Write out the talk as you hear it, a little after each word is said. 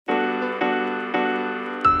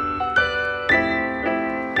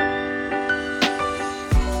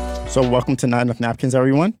So welcome to Not Enough Napkins,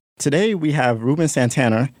 everyone. Today we have Ruben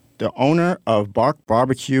Santana, the owner of Bark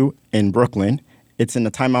Barbecue in Brooklyn. It's in the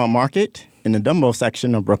Time Out Market in the Dumbo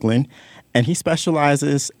section of Brooklyn, and he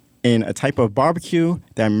specializes in a type of barbecue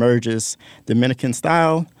that merges Dominican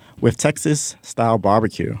style with Texas style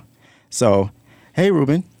barbecue. So, hey,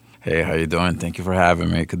 Ruben. Hey, how you doing? Thank you for having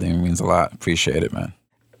me. Kadeem means a lot. Appreciate it, man.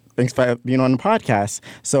 Thanks for being on the podcast.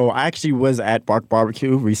 So I actually was at Bark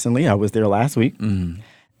Barbecue recently. I was there last week.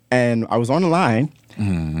 And I was on the line,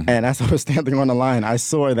 and as I was standing on the line, I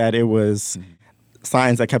saw that it was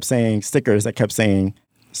signs that kept saying, stickers that kept saying,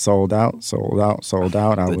 sold out, sold out, sold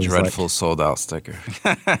out. The dreadful sold out sticker.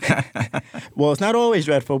 Well, it's not always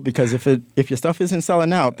dreadful, because if your stuff isn't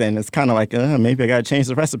selling out, then it's kind of like, maybe I got to change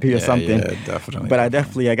the recipe or something. Yeah, definitely. But I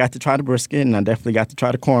got to try the brisket, and I definitely got to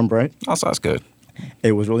try the cornbread. Also, that's good.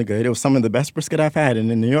 It was really good. It was some of the best brisket I've had.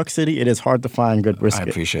 And in New York City, it is hard to find good brisket. I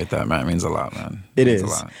appreciate that, man. It means a lot, man. It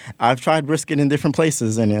is. I've tried brisket in different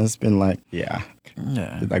places, and it's been like, yeah.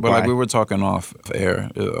 But like we were talking off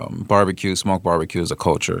air, barbecue, smoked barbecue is a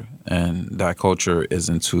culture. And that culture is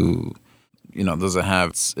doesn't have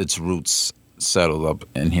its roots settled up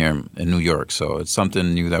in here in New York. So it's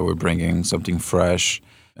something new that we're bringing, something fresh.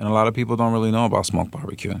 And a lot of people don't really know about smoked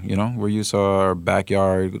barbecue. We're used to our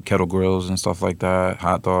backyard kettle grills and stuff like that,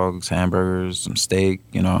 hot dogs, hamburgers, some steak,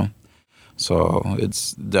 So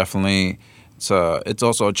it's definitely, it's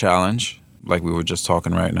also a challenge, like we were just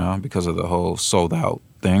talking right now, because of the whole sold out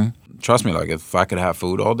thing. Trust me, like if I could have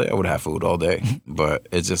food all day, I would have food all day. But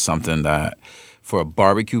it's just something that for a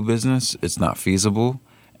barbecue business, it's not feasible,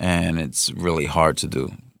 and it's really hard to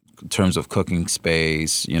do. In terms of cooking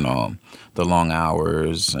space, the long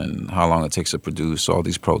hours and how long it takes to produce all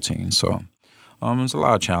these proteins. So there's a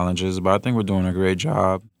lot of challenges, but I think we're doing a great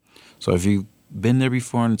job. So if you've been there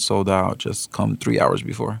before and it's sold out, just come 3 hours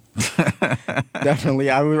before.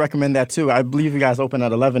 Definitely. I would recommend that too. I believe you guys open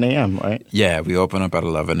at 11 a.m., right? Yeah, we open up at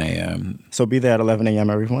 11 a.m. So be there at 11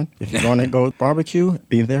 a.m., everyone. If you're going to go barbecue,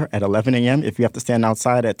 be there at 11 a.m. If you have to stand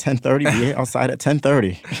outside at 10:30, be outside at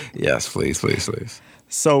 10:30. Yes, please, please, please.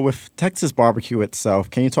 So with Texas barbecue itself,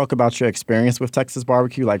 can you talk about your experience with Texas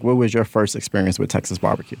barbecue? Like, what was your first experience with Texas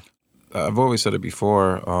barbecue? I've always said it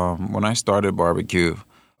before. When I started barbecue,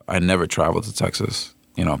 I never traveled to Texas.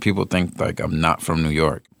 People think like I'm not from New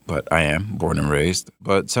York, but I am, born and raised.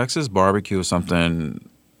 But Texas barbecue is something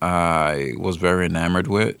I was very enamored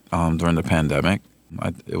with during the pandemic.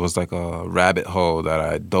 It was like a rabbit hole that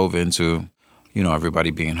I dove into.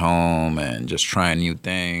 Everybody being home and just trying new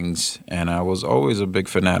things. And I was always a big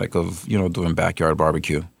fanatic of, doing backyard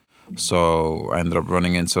barbecue. So I ended up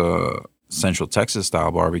running into Central Texas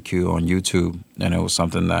style barbecue on YouTube. And it was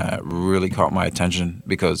something that really caught my attention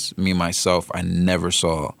because myself, I never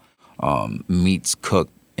saw meats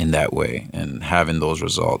cooked in that way. And having those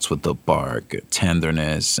results with the bark,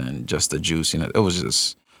 tenderness, and just the juiciness, it was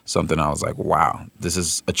just something I was like, wow, this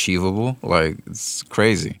is achievable. Like, it's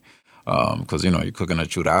crazy. Because, you're cooking a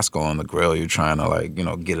churrasco on the grill. You're trying to,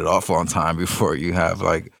 get it off on time before you have,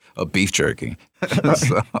 a beef jerky.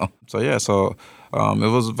 So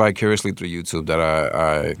it was vicariously through YouTube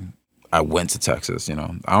that I went to Texas,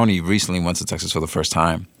 I only recently went to Texas for the first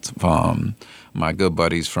time. My good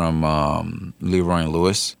buddies from Leroy and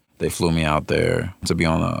Lewis, they flew me out there to be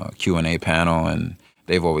on a Q&A panel, and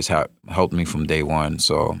they've always helped me from day one.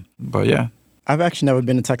 So, but yeah. I've actually never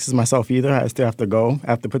been to Texas myself either. I still have to go.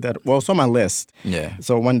 I have to put that. Well, it's on my list. Yeah.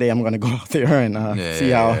 So one day I'm going to go out there and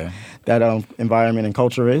see how that environment and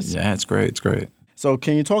culture is. Yeah, it's great. It's great. So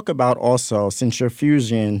can you talk about also, since you're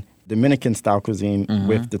fusing Dominican style cuisine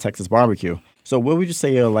with the Texas barbecue, so what would you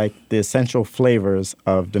say are like the essential flavors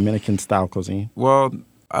of Dominican style cuisine? Well,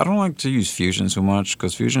 I don't like to use fusion too much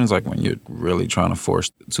because fusion is like when you're really trying to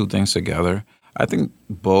force two things together. I think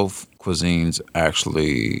both cuisines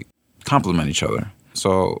actually complement each other.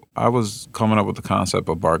 So I was coming up with the concept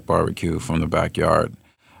of Bark Barbecue from the backyard.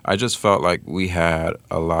 I just felt like we had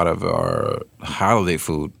a lot of our holiday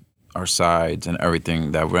food, our sides and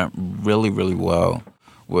everything that went really, really well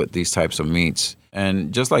with these types of meats.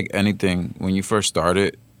 And just like anything, when you first start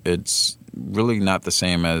it, it's really not the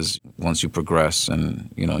same as once you progress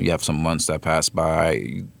and, you have some months that pass by,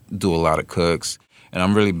 you do a lot of cooks. And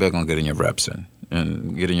I'm really big on getting your reps in.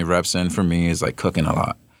 And getting your reps in for me is like cooking a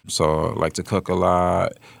lot. So I like to cook a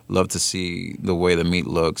lot, love to see the way the meat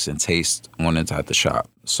looks and taste when it's at the shop.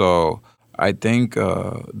 So I think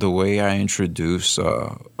the way I introduce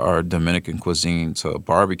our Dominican cuisine to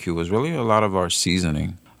barbecue was really a lot of our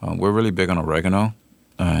seasoning. We're really big on oregano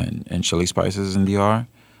and chili spices in DR,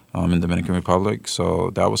 in Dominican Republic. So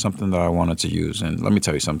that was something that I wanted to use. And let me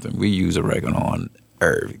tell you something, we use oregano on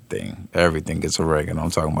Everything gets oregano. I'm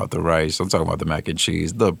talking about the rice. I'm talking about the mac and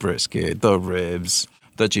cheese, the brisket, the ribs,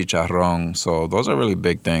 the chicharrón. So those are really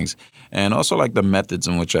big things. And also like the methods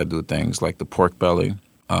in which I do things, like the pork belly.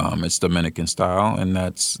 It's Dominican style, and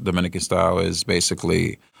Dominican style is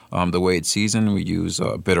basically the way it's seasoned. We use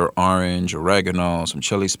bitter orange, oregano, some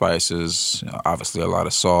chili spices, obviously a lot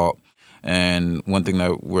of salt. And one thing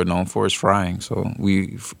that we're known for is frying. So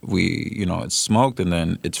we it's smoked and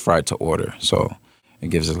then it's fried to order. So it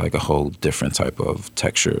gives it like a whole different type of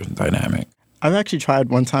texture dynamic. I've actually tried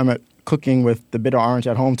one time at cooking with the bitter orange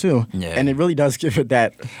at home too, and it really does give it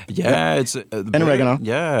that. It's and oregano.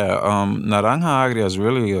 Naranja agria is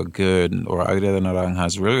really agria de naranja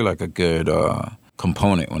is really like a good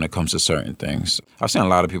component when it comes to certain things. I've seen a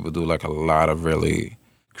lot of people do like a lot of really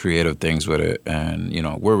creative things with it, and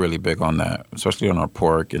we're really big on that, especially on our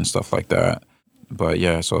pork and stuff like that. But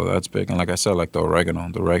yeah, so that's big, and like I said, like the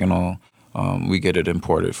oregano. We get it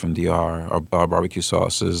imported from DR. Our barbecue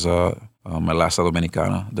sauce is Melasa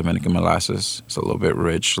Dominicana, Dominican molasses. It's a little bit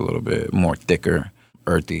rich, a little bit more thicker,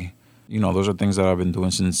 earthy. Those are things that I've been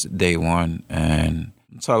doing since day one. And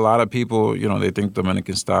so a lot of people, they think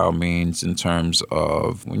Dominican style means in terms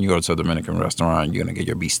of when you go to a Dominican restaurant, you're going to get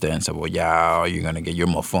your bistec and cebollado, you're going to get your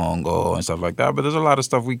mofongo and stuff like that. But there's a lot of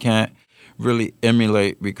stuff we can't really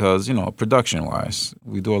emulate because, production-wise,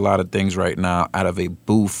 we do a lot of things right now out of a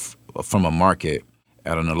booth from a market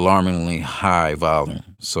at an alarmingly high volume.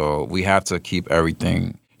 So we have to keep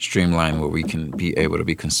everything streamlined where we can be able to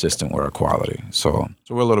be consistent with our quality. So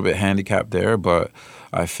we're a little bit handicapped there, but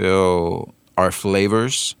I feel our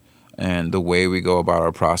flavors and the way we go about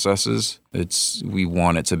our processes, we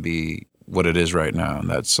want it to be what it is right now, and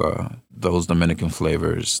that's those Dominican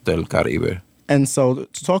flavors del Caribe. And so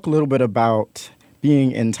to talk a little bit about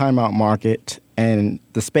being in Time Out Market and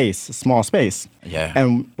the space, a small space,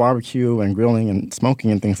 and barbecue and grilling and smoking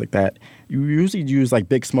and things like that, you usually use like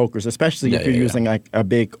big smokers, especially if you're using like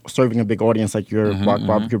serving a big audience like your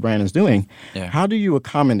barbecue brand is doing. Yeah. How do you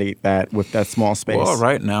accommodate that with that small space? Well,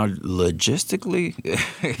 right now, logistically,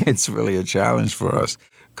 it's really a challenge for us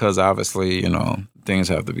because obviously, things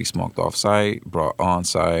have to be smoked off-site, brought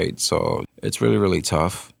on-site, so it's really, really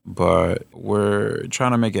tough. But we're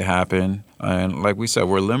trying to make it happen. And like we said,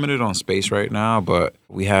 we're limited on space right now, but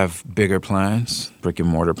we have bigger plans, brick and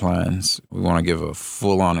mortar plans. We want to give a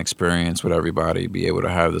full-on experience with everybody, be able to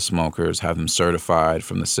have the smokers, have them certified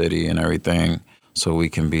from the city and everything, so we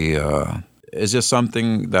can be it's just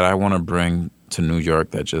something that I want to bring to New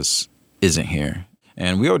York that just isn't here.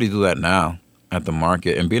 And we already do that now at the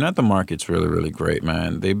market. And being at the market's really, really great,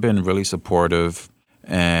 man. They've been really supportive.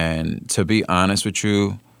 And to be honest with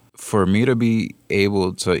you, for me to be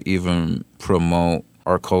able to even promote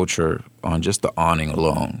our culture on just the awning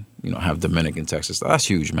alone, have Dominican Texas, that's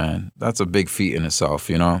huge, man. That's a big feat in itself,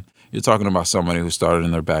 You're talking about somebody who started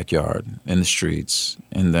in their backyard, in the streets,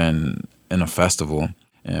 and then in a festival.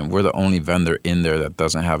 And we're the only vendor in there that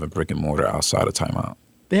doesn't have a brick and mortar outside of Time Out.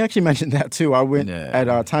 They actually mentioned that too. I went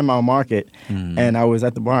at Time Out Market, and I was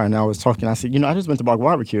at the bar, and I was talking. I said, I just went to Bark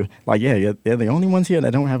Barbecue. Like, they're the only ones here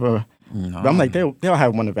that don't have a. No. But I'm like, they'll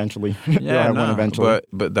have one eventually.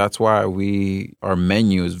 But that's why our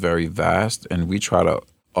menu is very vast, and we try to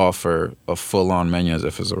offer a full-on menu as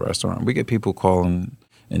if it's a restaurant. We get people calling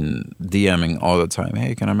and DMing all the time,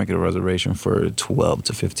 hey, can I make a reservation for 12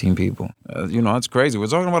 to 15 people? It's crazy. We're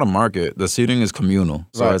talking about a market. The seating is communal.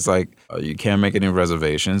 So It's like you can't make any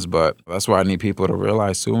reservations, but that's why I need people to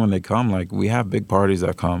realize too when they come, like we have big parties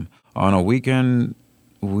that come. On a weekend,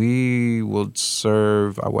 we will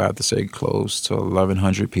serve, I would have to say, close to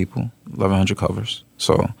 1,100 people, 1,100 covers.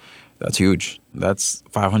 So that's huge. That's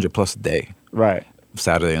 500 plus a day. Right.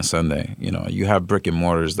 Saturday and Sunday. You have brick and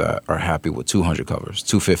mortars that are happy with 200 covers,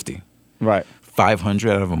 250. Right.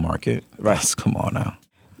 500 out of a market. Right. Come on now.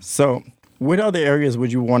 So what other areas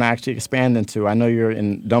would you want to actually expand into? I know you're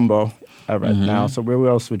in Dumbo right now. So where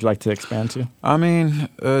else would you like to expand to? I mean,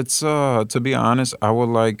 it's, to be honest,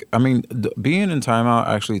 being in Time Out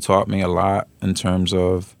actually taught me a lot in terms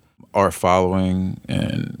of our following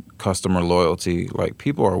and customer loyalty. Like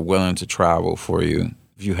people are willing to travel for you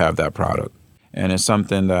if you have that product. And it's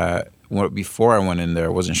something that before I went in there, I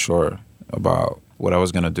wasn't sure about what I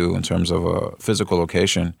was going to do in terms of a physical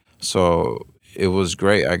location. So it was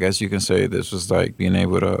great. I guess you can say this was like being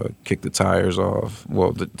able to kick the tires off,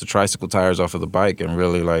 the tricycle tires off of the bike and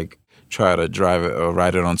really like try to drive it or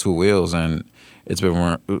ride it on two wheels. And it's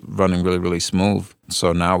been running really, really smooth.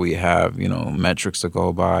 So now we have, metrics to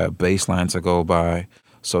go by, a baseline to go by.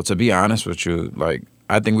 So to be honest with you, like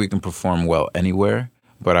I think we can perform well anywhere.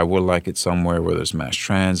 But I would like it somewhere where there's mass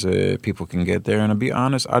transit, people can get there. And to be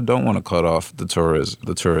honest, I don't want to cut off the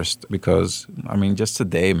tourist, because, I mean, just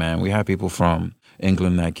today, man, we had people from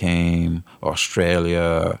England that came,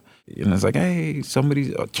 Australia, and it's like, hey,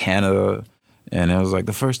 somebody, Canada. And it was like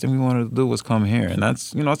the first thing we wanted to do was come here. And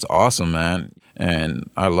that's, it's awesome, man. And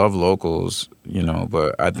I love locals,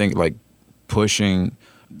 but I think like pushing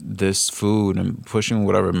this food and pushing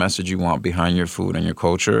whatever message you want behind your food and your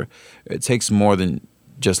culture, it takes more than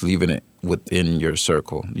just leaving it within your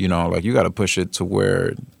circle. Like you got to push it to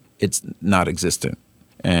where it's not existent.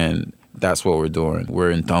 And that's what we're doing.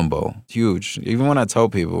 We're in Dumbo. It's huge. Even when I tell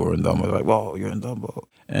people we're in Dumbo, they're like, whoa, you're in Dumbo.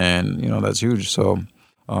 And, that's huge. So,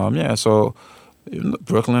 so in the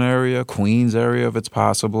Brooklyn area, Queens area, if it's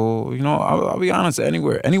possible, I'll be honest,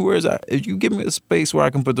 anywhere is that. If you give me a space where I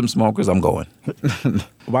can put them smokers, I'm going.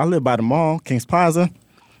 Well, I live by the mall, Kings Plaza,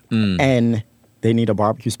 and they need a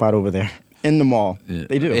barbecue spot over there. In the mall.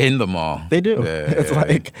 They do. In the mall. They do. Yeah, it's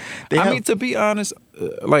like... I mean, to be honest,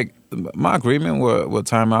 like, my agreement with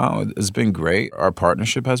Time Out has been great. Our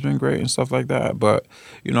partnership has been great and stuff like that. But,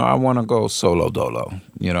 I want to go solo dolo.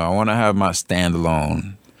 I want to have my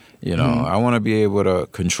standalone. I want to be able to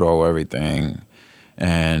control everything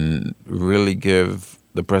and really give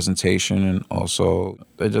the presentation and also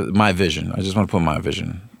my vision. I just want to put my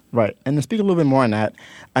vision. Right. And to speak a little bit more on that,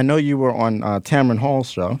 I know you were on Tamron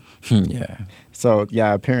Hall's show. Yeah. So,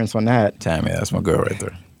 yeah, appearance on that. Tammy, that's my girl right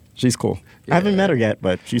there. She's cool. Yeah. I haven't met her yet,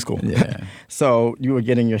 but she's cool. Yeah. So you were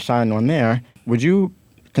getting your shine on there. Would you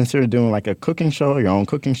consider doing like a cooking show, your own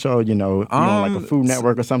cooking show, like a Food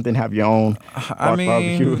Network or something, have your own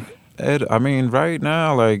barbecue? Right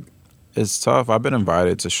now, like, it's tough. I've been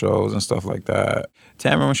invited to shows and stuff like that.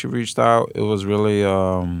 Tammy, when she reached out, it was really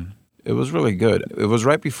good. It was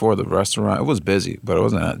right before the restaurant. It was busy, but it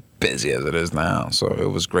wasn't as busy as it is now. So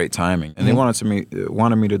it was great timing. And they wanted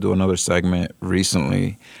me to do another segment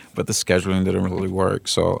recently, but the scheduling didn't really work.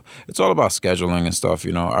 So it's all about scheduling and stuff.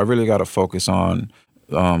 I really got to focus on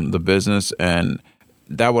the business, and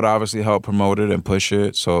that would obviously help promote it and push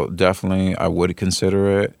it. So definitely I would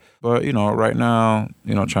consider it. But, right now,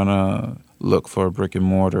 trying to look for a brick and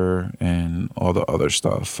mortar and all the other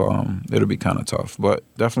stuff, it'll be kind of tough. But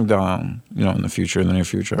definitely down, in the near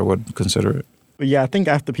future, I would consider it. But yeah, I think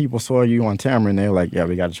after people saw you on Tamron, they were like, yeah,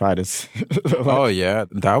 we got to try this. Oh, yeah.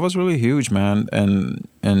 That was really huge, man. And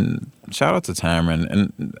shout out to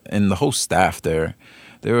Tamron and the whole staff there.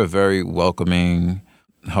 They were very welcoming,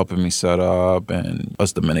 helping me set up, and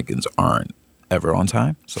us Dominicans aren't ever on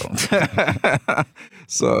time. So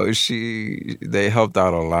they helped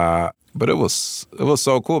out a lot. But it was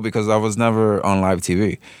so cool because I was never on live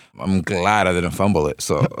TV. I'm glad I didn't fumble it.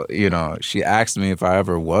 So, she asked me if I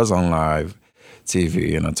ever was on live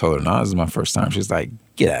TV, and I told her, no, this is my first time. She's like,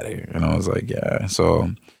 get out of here. And I was like, yeah.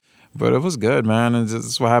 So, but it was good, man. And this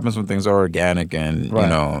is what happens when things are organic and,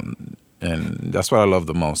 right. And that's what I love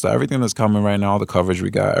the most. Everything that's coming right now, all the coverage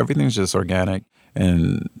we got, everything's just organic.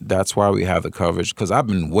 And that's why we have the coverage, because I've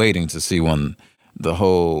been waiting to see when the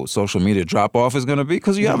whole social media drop-off is going to be,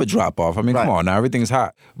 because you have a drop-off. I mean, right. Come on, now everything's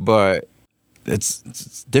hot. But it's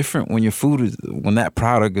different when your food when that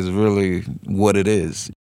product is really what it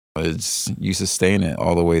is. You sustain it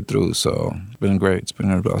all the way through. So it's been great. It's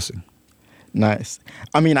been a blessing. Nice.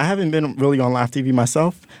 I mean, I haven't been really on live TV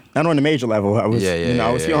myself. Not on a major level. I was,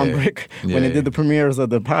 I was here on Brick when they did the premieres of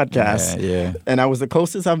the podcast. Yeah. And I was the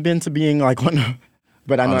closest I've been to being like on,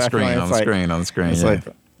 but I know on that screen, on the screen. It's like,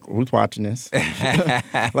 who's watching this?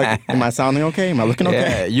 Like, am I sounding okay? Am I looking okay?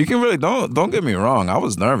 Yeah, you can really don't get me wrong. I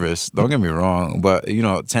was nervous. Don't get me wrong, but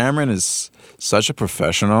Tamron is such a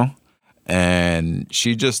professional, and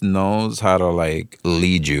she just knows how to like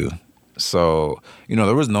lead you. So,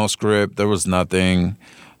 there was no script, there was nothing.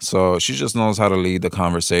 So she just knows how to lead the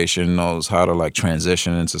conversation, knows how to like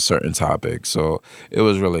transition into certain topics. So it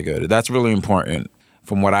was really good. That's really important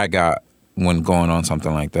from what I got when going on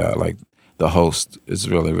something like that. Like, the host is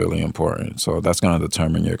really, really important. So that's going to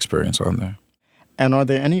determine your experience on there. And are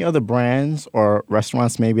there any other brands or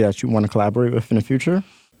restaurants maybe that you want to collaborate with in the future?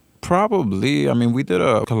 Probably. I mean, we did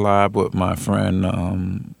a collab with my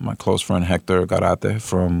friend, my close friend Hector Garate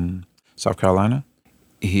from South Carolina.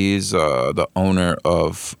 He's the owner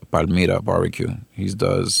of Palmira Barbecue. He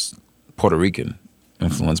does Puerto Rican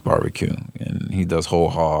influenced barbecue, and he does whole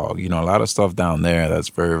hog. A lot of stuff down there that's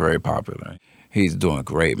very, very popular. He's doing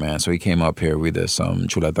great, man. So he came up here. We did some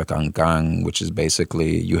chuleta cancan, which is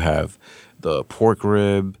basically you have the pork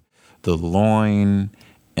rib, the loin,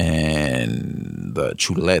 and the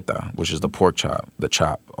chuleta, which is the pork chop, the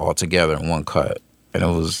chop, all together in one cut. And it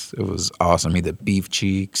was awesome. He did beef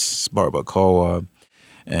cheeks, barbacoa,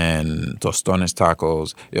 and Tostones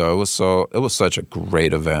Tacos. It was such a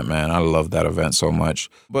great event, man. I love that event so much.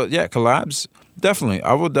 But yeah, collabs, definitely.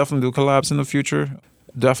 I will definitely do collabs in the future.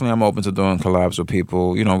 Definitely, I'm open to doing collabs with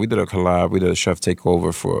people. We did a collab. We did a chef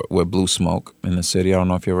takeover with Blue Smoke in the city. I don't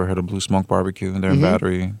know if you ever heard of Blue Smoke Barbecue. They're in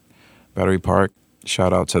Battery Park.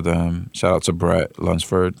 Shout out to them. Shout out to Brett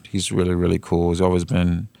Lunsford. He's really, really cool. He's always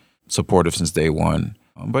been supportive since day one.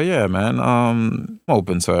 But yeah, man, I'm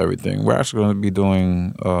open to everything. We're actually going to be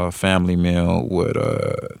doing a family meal with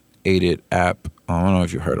Ate It app. I don't know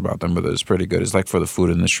if you heard about them, but it's pretty good. It's like for the food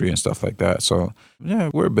industry and stuff like that. So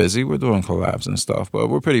yeah, we're busy. We're doing collabs and stuff, but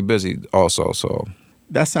we're pretty busy also. So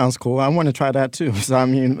That sounds cool. I want to try that too. So, I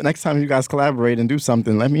mean, next time you guys collaborate and do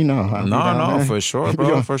something, let me know. No, for sure,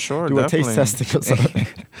 bro. For sure. Do definitely. a taste testing or something.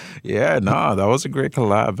 Yeah, no, that was a great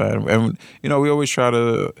collab, man. And, we always try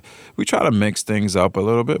to mix things up a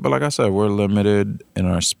little bit. But like I said, we're limited in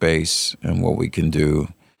our space and what we can do.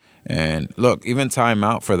 And look, even Time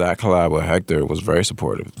Out for that collab with Hector was very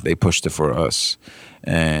supportive. They pushed it for us.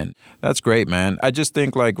 And that's great, man. I just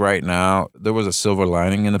think like right now, there was a silver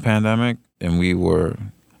lining in the pandemic, and we were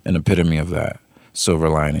an epitome of that silver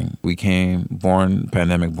lining. We came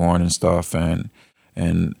pandemic born and stuff, and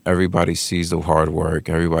everybody sees the hard work.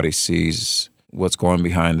 Everybody sees what's going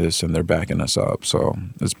behind this, and they're backing us up. So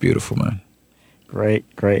it's beautiful, man.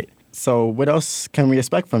 Great. So what else can we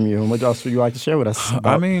expect from you, and what else would you like to share with us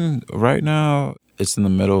about? I mean, right now, it's in the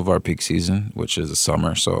middle of our peak season, which is the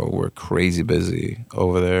summer, so we're crazy busy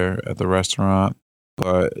over there at the restaurant.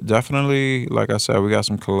 But definitely, like I said, we got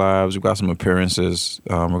some collabs, we got some appearances.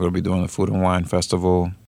 We're going to be doing the Food and Wine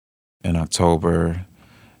Festival in October,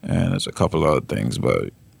 and there's a couple other things,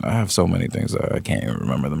 but I have so many things that I can't even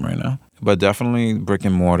remember them right now. But definitely brick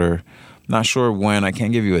and mortar. Not sure when. I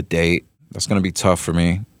can't give you a date. That's going to be tough for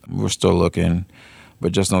me. We're still looking.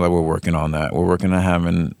 But just know that we're working on that. We're working on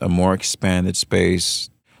having a more expanded space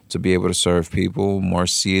to be able to serve people, more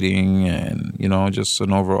seating, and, just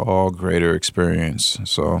an overall greater experience.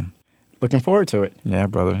 So, looking forward to it. Yeah,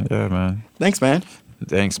 brother. Yeah, man. Thanks, man.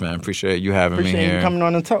 Appreciate you having me here. Appreciate you coming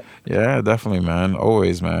on and talk. Yeah, definitely, man.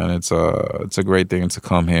 Always, man. It's a great thing to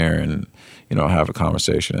come here and, have a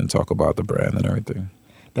conversation and talk about the brand and everything.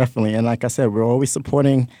 Definitely. And like I said, we're always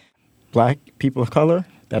supporting Black people of color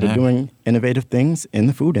that are doing innovative things in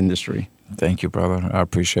the food industry. Thank you, brother. I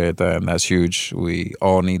appreciate that. And that's huge. We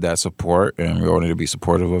all need that support, and we all need to be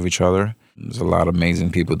supportive of each other. There's a lot of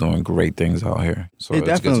amazing people doing great things out here. So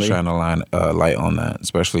it's good to shine a light on that,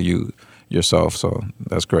 especially you yourself. So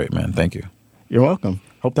that's great, man. Thank you. You're welcome.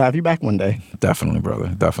 Hope to have you back one day. Definitely, brother.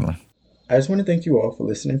 Definitely. I just want to thank you all for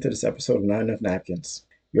listening to this episode of Not Enough Napkins.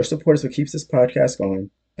 Your support is what keeps this podcast going.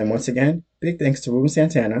 And once again, big thanks to Ruben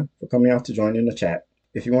Santana for coming out to join in the chat.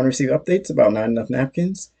 If you want to receive updates about Not Enough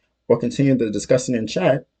Napkins or continue the discussion in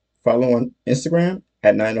chat, follow on Instagram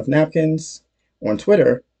at Not Enough Napkins, on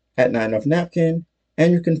Twitter at Not Enough Napkin,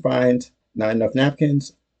 and you can find Not Enough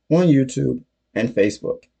Napkins on YouTube and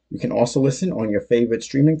Facebook. You can also listen on your favorite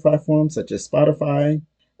streaming platforms such as Spotify,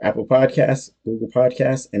 Apple Podcasts, Google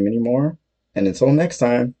Podcasts, and many more. And until next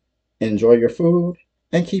time, enjoy your food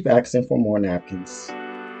and keep asking for more napkins.